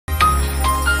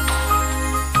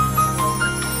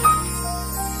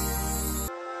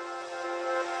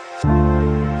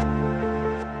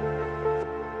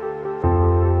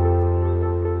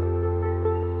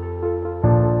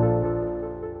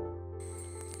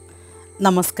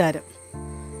നമസ്കാരം.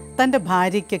 തൻ്റെ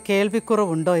ഭാര്യയ്ക്ക്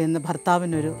കേൾവിക്കുറവുണ്ടോ എന്ന്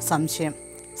ഭർത്താവിനൊരു സംശയം.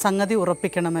 സംഗതി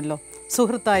ഉറപ്പിക്കണമല്ലോ.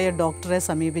 സുഹൃത്തായ ഡോക്ടറെ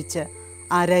സമീപിച്ച്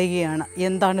ആരായുകയാണ്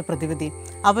എന്താണ് പ്രതിവിധി.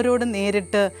 അവരോട്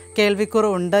നേരിട്ട്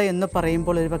കേൾവിക്കുറവുണ്ട് എന്ന്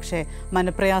പറയുമ്പോൾ ഒരുപക്ഷെ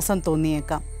മനപ്രയാസം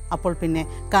തോന്നിയേക്കാം. അപ്പോൾ പിന്നെ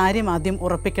കാര്യം ആദ്യം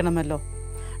ഉറപ്പിക്കണമല്ലോ.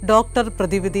 ഡോക്ടർ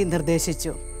പ്രതിവിധി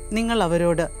നിർദ്ദേശിച്ചു. നിങ്ങൾ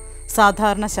അവരോട്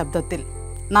സാധാരണ ശബ്ദത്തിൽ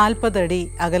 40 അടി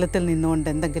അകലത്തിൽ നിന്നുകൊണ്ട്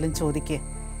എന്തെങ്കിലും ചോദിക്കുക.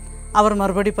 അവർ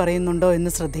മറുപടി പറയുന്നുണ്ടോ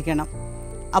എന്ന് ശ്രദ്ധിക്കണം.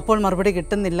 അപ്പോൾ മറുപടി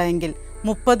കിട്ടുന്നില്ല എങ്കിൽ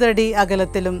 30 അടി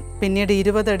അകലത്തിലും പിന്നീട്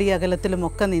 20 അടി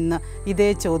അകലത്തിലുമൊക്കെ നിന്ന് ഇതേ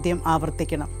ചോദ്യം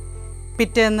ആവർത്തിക്കണം.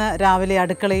 പിറ്റേന്ന് രാവിലെ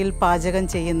അടുക്കളയിൽ പാചകം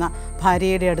ചെയ്യുന്ന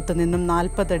ഭാര്യയുടെ അടുത്ത് നിന്നും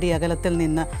 40 അടി അകലത്തിൽ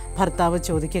നിന്ന് ഭർത്താവ്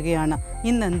ചോദിക്കുകയാണ്,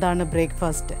 ഇന്നെന്താണ്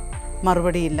ബ്രേക്ക്ഫാസ്റ്റ്?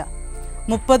 മറുപടിയില്ല.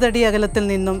 30 അടി അകലത്തിൽ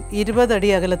നിന്നും 20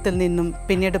 അടി അകലത്തിൽ നിന്നും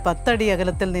പിന്നീട് 10 അടി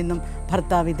അകലത്തിൽ നിന്നും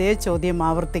ഭർത്താവ് ഇതേ ചോദ്യം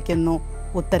ആവർത്തിക്കുന്നു.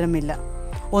 ഉത്തരമില്ല.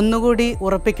 ഒന്നുകൂടി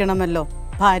ഉറപ്പിക്കണമല്ലോ.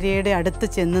 ഭാര്യയുടെ അടുത്ത്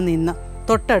ചെന്ന് നിന്ന്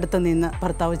തൊട്ടടുത്ത് നിന്ന്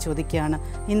ഭർത്താവ് ചോദിക്കുകയാണ്,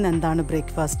 ഇന്നെന്താണ്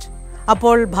ബ്രേക്ക്ഫാസ്റ്റ്?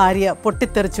 അപ്പോൾ ഭാര്യ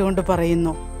പൊട്ടിത്തെറിച്ചുകൊണ്ട്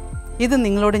പറയുന്നു, ഇത്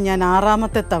നിങ്ങളോട് ഞാൻ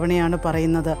 6ാമത്തെ തവണയാണ്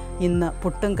പറയുന്നത്, ഇന്ന്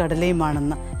പുട്ടും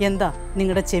കടലയുമാണെന്ന്. എന്താ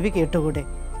നിങ്ങളുടെ ചെവി കേട്ടുകൂടെ?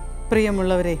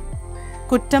 പ്രിയമുള്ളവരെ,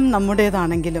 കുറ്റം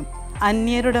നമ്മുടേതാണെങ്കിലും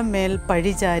അന്യരുടെ മേൽ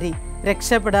പഴിചാരി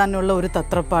രക്ഷപ്പെടാനുള്ള ഒരു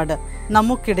തത്രപ്പാട്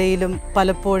നമുക്കിടയിലും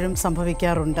പലപ്പോഴും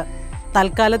സംഭവിക്കാറുണ്ട്.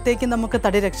 തൽക്കാലത്തേക്ക് നമുക്ക്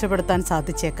തടി രക്ഷപ്പെടുത്താൻ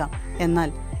സാധിച്ചേക്കാം. എന്നാൽ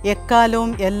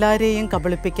എക്കാലവും എല്ലാവരെയും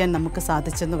കബളിപ്പിക്കാൻ നമുക്ക്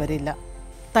സാധിച്ചെന്ന് വരില്ല.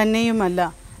 തന്നെയുമല്ല,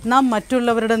 നാം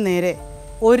മറ്റുള്ളവരുടെ നേരെ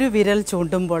ഒരു വിരൽ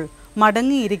ചൂണ്ടുമ്പോൾ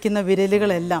മടങ്ങിയിരിക്കുന്ന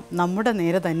വിരലുകളെല്ലാം നമ്മുടെ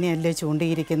നേരെ തന്നെയല്ലേ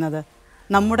ചൂണ്ടിയിരിക്കുന്നത്.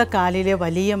 നമ്മുടെ കാലിലെ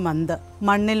വലിയ മന്ത്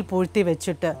മണ്ണിൽ പൂഴ്ത്തി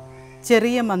വെച്ചിട്ട്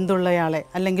ചെറിയ മന്തുള്ളയാളെ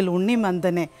അല്ലെങ്കിൽ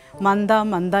ഉണ്ണിമന്തനെ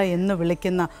മന്ദ എന്ന്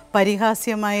വിളിക്കുന്ന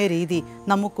പരിഹാസ്യമായ രീതി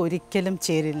നമുക്കൊരിക്കലും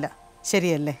ചേരില്ല.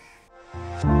 ശരിയല്ലേ?